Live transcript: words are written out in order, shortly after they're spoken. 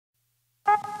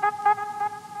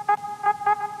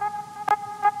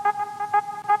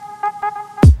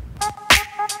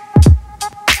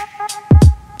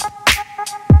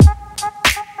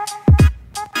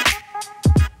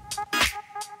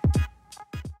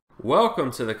Welcome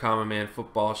to the Common Man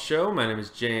Football Show. My name is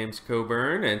James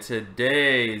Coburn, and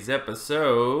today's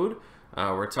episode,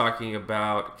 we're talking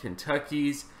about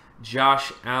Kentucky's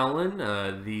Josh Allen,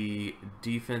 the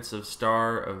defensive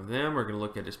star of them. We're going to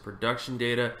look at his production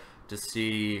data to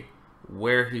see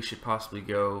where he should possibly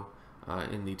go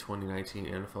in the 2019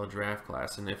 NFL Draft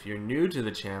class. And if you're new to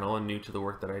the channel and new to the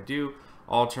work that I do,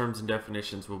 all terms and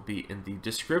definitions will be in the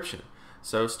description.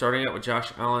 So starting out with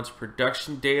Josh Allen's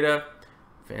production data,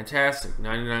 fantastic.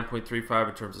 99.35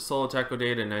 in terms of solo tackle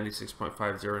data,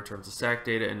 96.50 in terms of sack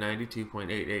data, and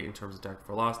 92.88 in terms of tackle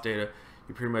for loss data.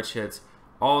 He pretty much hits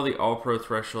all the All-Pro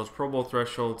thresholds, Pro Bowl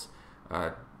thresholds.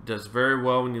 Does very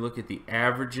well when you look at the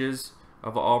averages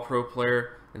of an All-Pro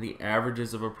player and the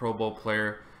averages of a Pro Bowl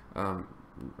player. I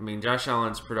mean, Josh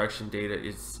Allen's production data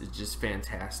is just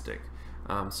fantastic.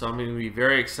 So I'm going to be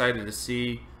very excited to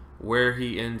see where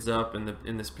he ends up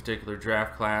in this particular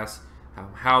draft class.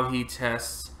 How he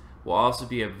tests will also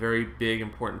be a very big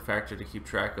important factor to keep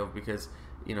track of, because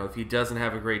if he doesn't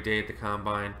have a great day at the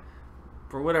combine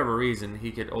for whatever reason,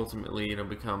 he could ultimately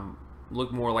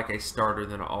look more like a starter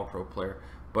than an all-pro player.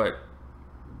 But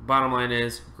bottom line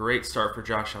is, great start for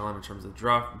Josh Allen in terms of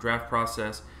the draft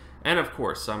process. And of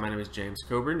course, my name is James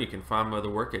Coburn. You can find my other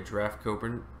work at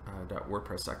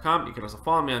draftcoburn.wordpress.com. You can also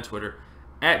follow me on Twitter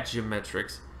at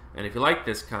JimMetrics. And if you like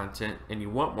this content and you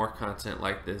want more content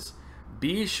like this,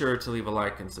 be sure to leave a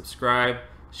like and subscribe.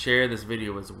 Share this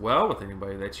video as well with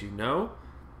anybody that you know.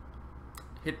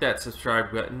 Hit that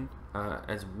subscribe button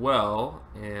as well,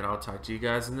 and I'll talk to you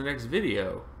guys in the next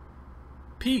video.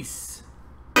 Peace.